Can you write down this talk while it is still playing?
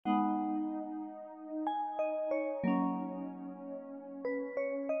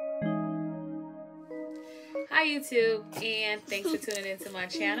Hi YouTube, and thanks for tuning into my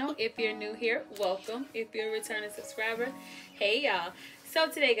channel. If you're new here, welcome. If you're a returning subscriber, hey y'all. So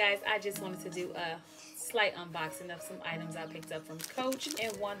today guys, I just wanted to do a slight unboxing of some items I picked up from Coach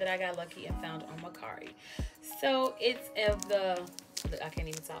and one that I got lucky and found on Mercari. So it's of the, I can't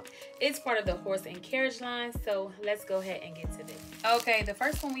even talk. It's part of the Horse and Carriage line, so let's go ahead and get to this. Okay, the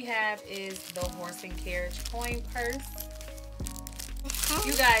first one we have is the Horse and Carriage coin purse.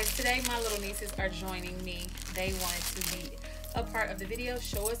 You guys, today my little nieces are joining me. They wanted to be a part of the video.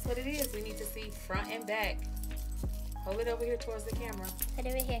 Show us what it is. We need to see front and back. Hold it over here towards the camera. Put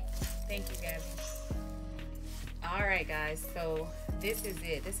it right here. Thank you, Gabby. Alright guys, so this is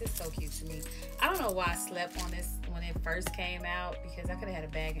it. This is so cute to me. I don't know why I slept on this when it first came out because I could have had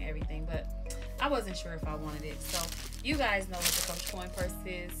a bag and everything, but I wasn't sure if I wanted it. So you guys know what the Coach coin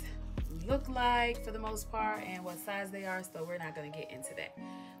purses look like for the most part and what size they are, so we're not going to get into that.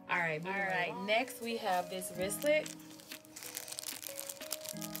 All right, next we have this wristlet.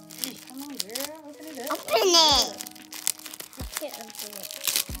 Come on, girl, open it up. Open it. I can't open it.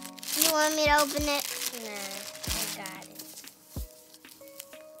 You want me to open it? Nah, I got it.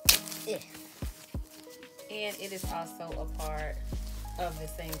 Yeah. And it is also a part of the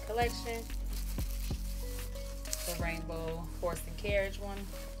same collection, the Rainbow Horse and Carriage one.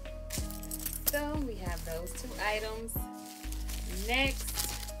 So we have those two items. Next,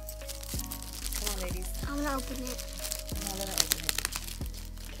 come on, ladies. I'm gonna open it. No, let her open it.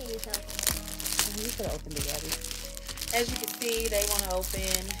 Can you open it? You could have opened it, Gabby. As you can see, they want to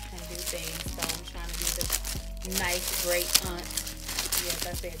open and do things. So I'm trying to be the nice, great aunt. Yes,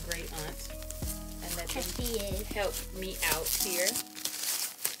 I said great aunt. And let them help me out here.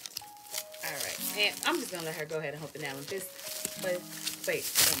 All right, and I'm just gonna let her go ahead and open that one. But wait,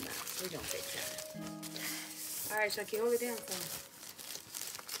 we're gonna take time. All right, Chucky, hold it down for me.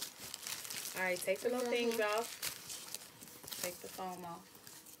 All right, take the little things off. Take the foam off.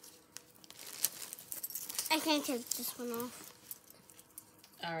 I can't take this one off.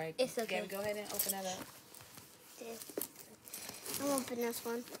 All right, it's okay. Gabby, go ahead and open that up. I'm gonna open this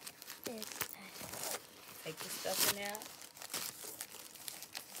one. Take the stuffing out.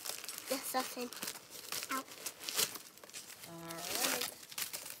 The stuffing out. All right.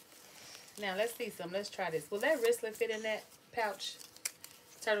 Now let's see some. Let's try this. Will that wristlet fit in that pouch?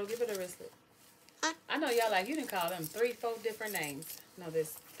 Turtle, give it a wristlet. I know y'all like, you didn't call them 3, 4 different names. No, that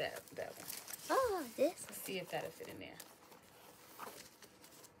one. Oh, this. Let's see if that'll fit in there.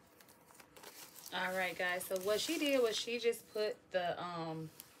 All right, guys. So what she did was she just put the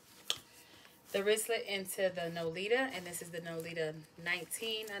wristlet into the Nolita, and this is the Nolita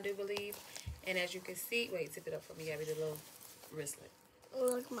 19, I do believe. And as you can see, wait, tip it up for me, Gabby, the little wristlet.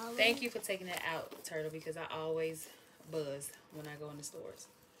 Look, Mama. Thank you for taking that out, Turtle, because I always buzz when I go in the stores.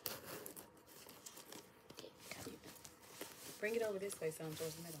 Bring it over this way so I'm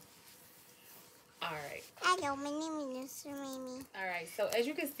towards the middle. All right. Hello, my name is Mimi. All right, so as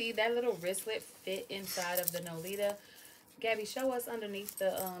you can see, that little wristlet fit inside of the Nolita. Gabby, show us underneath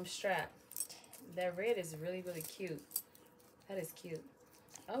the strap. That red is really, really cute. That is cute.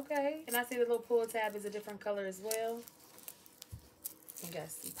 Okay, and I see the little pull tab is a different color as well. You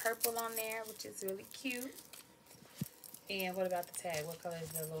got some purple on there, which is really cute. And what about the tag? What color is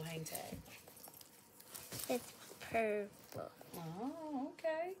the little hang tag? It's purple. Oh,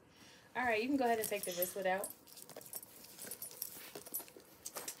 okay. All right, you can go ahead and take the wristlet out.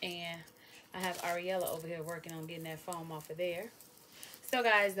 And I have Ariella over here working on getting that foam off of there. So,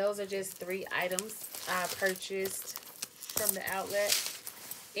 guys, those are just 3 items I purchased from the outlet.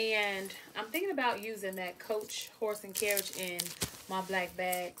 And I'm thinking about using that Coach Horse and Carriage in my black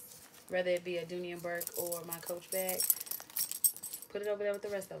bags, whether it be a Dooney & Burke or my Coach bag. Put it over there with the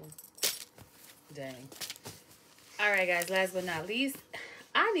rest of them. Dang. All right, guys, last but not least,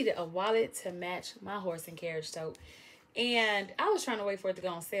 I needed a wallet to match my Horse and Carriage tote. And I was trying to wait for it to go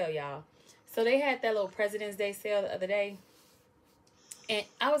on sale, y'all. So they had that little President's Day sale the other day. And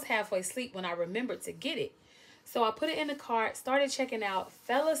I was halfway asleep when I remembered to get it. So I put it in the cart, started checking out,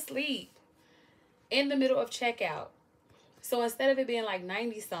 fell asleep in the middle of checkout. So instead of it being like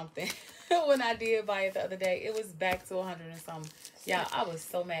 90-something when I did buy it the other day, it was back to 100 and something. Y'all, I was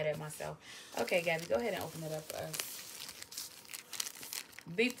so mad at myself. Okay, Gabby, go ahead and open it up for us.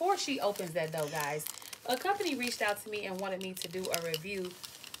 Before she opens that though, guys, a company reached out to me and wanted me to do a review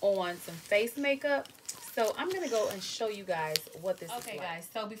on some face makeup. So I'm going to go and show you guys what this is like. Okay, guys,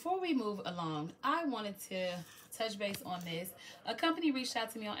 so before we move along, I wanted to touch base on this. A company reached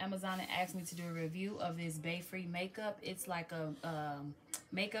out to me on Amazon and asked me to do a review of this Bayfree makeup. It's like a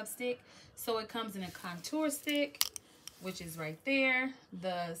makeup stick. So it comes in a contour stick, which is right there,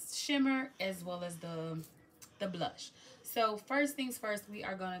 the shimmer, as well as the the blush. So first things first, we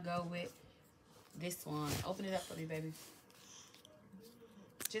are going to go with this one. Open it up for me, baby.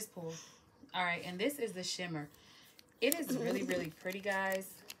 Just pull. All right, and this is the shimmer. It is really, really pretty, guys.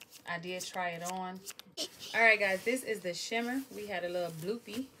 I did try it on. All right, guys, this is the shimmer. We had a little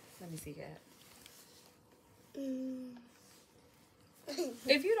bloopy. Let me see that.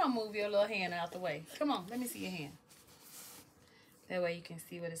 If you don't move your little hand out the way. Come on, let me see your hand. That way you can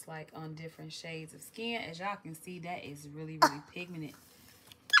see what it's like on different shades of skin. As y'all can see, that is really, really pigmented.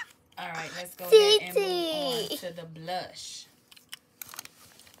 All right, let's go ahead and move on to the blush.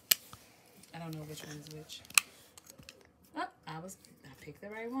 I don't know which one is which. Oh, I picked the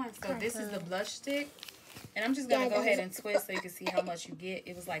right one. So this is the blush stick. And I'm just going to go ahead and twist so you can see how much you get.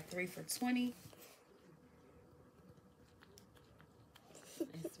 It was like 3 for $20.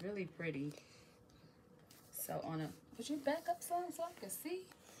 It's really pretty. So would you back up some so I can see?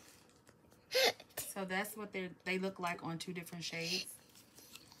 So that's what they look like on 2 different shades.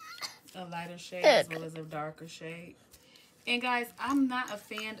 A lighter shade as well as a darker shade. And guys, I'm not a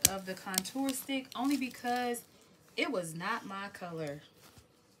fan of the contour stick only because it was not my color.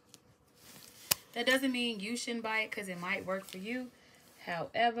 That doesn't mean you shouldn't buy it because it might work for you.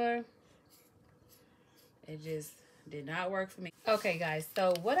 However, it just did not work for me. Okay, guys,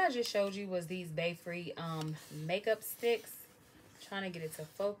 so what I just showed you was these Bayfree makeup sticks. I'm trying to get it to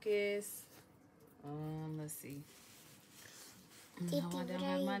focus. Let's see. No, I don't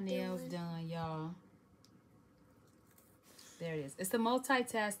have my nails done, y'all. There it is. It's a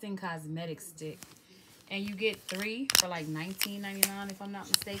multitasking cosmetic stick. And you get 3 for like $19.99 if I'm not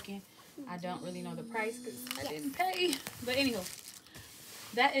mistaken. I don't really know the price because I didn't pay. But anywho,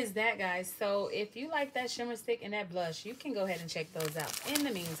 that is that, guys. So if you like that shimmer stick and that blush, you can go ahead and check those out. In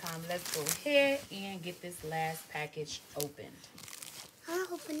the meantime, let's go ahead and get this last package opened.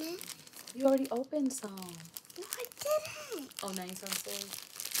 I'll open it. You already opened some. No, I didn't. Oh, now you saw the story?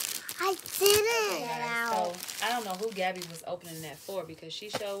 I didn't. Okay, guys, so I don't know who Gabby was opening that for because she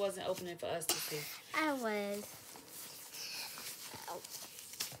sure wasn't opening for us to see. I was.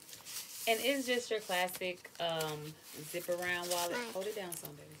 And it's just your classic zip around wallet. Hold it down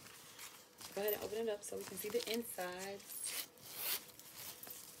some, baby. Go ahead and open it up so we can see the inside.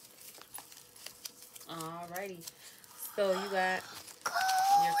 Alrighty. So you got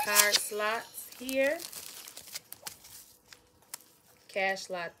your card slots here. Cash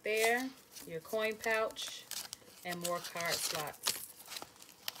slot there. Your coin pouch. And more card slots.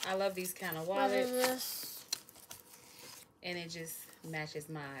 I love these kind of wallets. What is this? And it just matches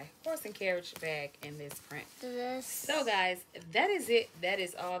my horse and carriage bag in this print. This. So guys, that is it. That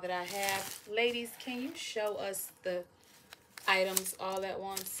is all that I have. Ladies, can you show us the items all at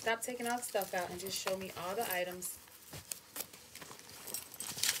once? Stop taking all the stuff out and just show me all the items.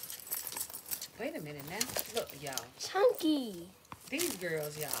 Wait a minute now. Look, y'all. Chunky. These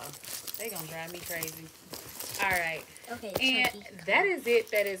girls, y'all. They gonna drive me crazy. All right. Okay, and chunky. that is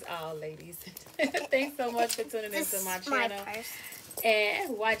it. That is all, ladies. Thanks so much for tuning into my channel.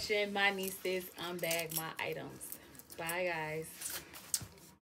 And watching my nieces unbag my items. Bye, guys.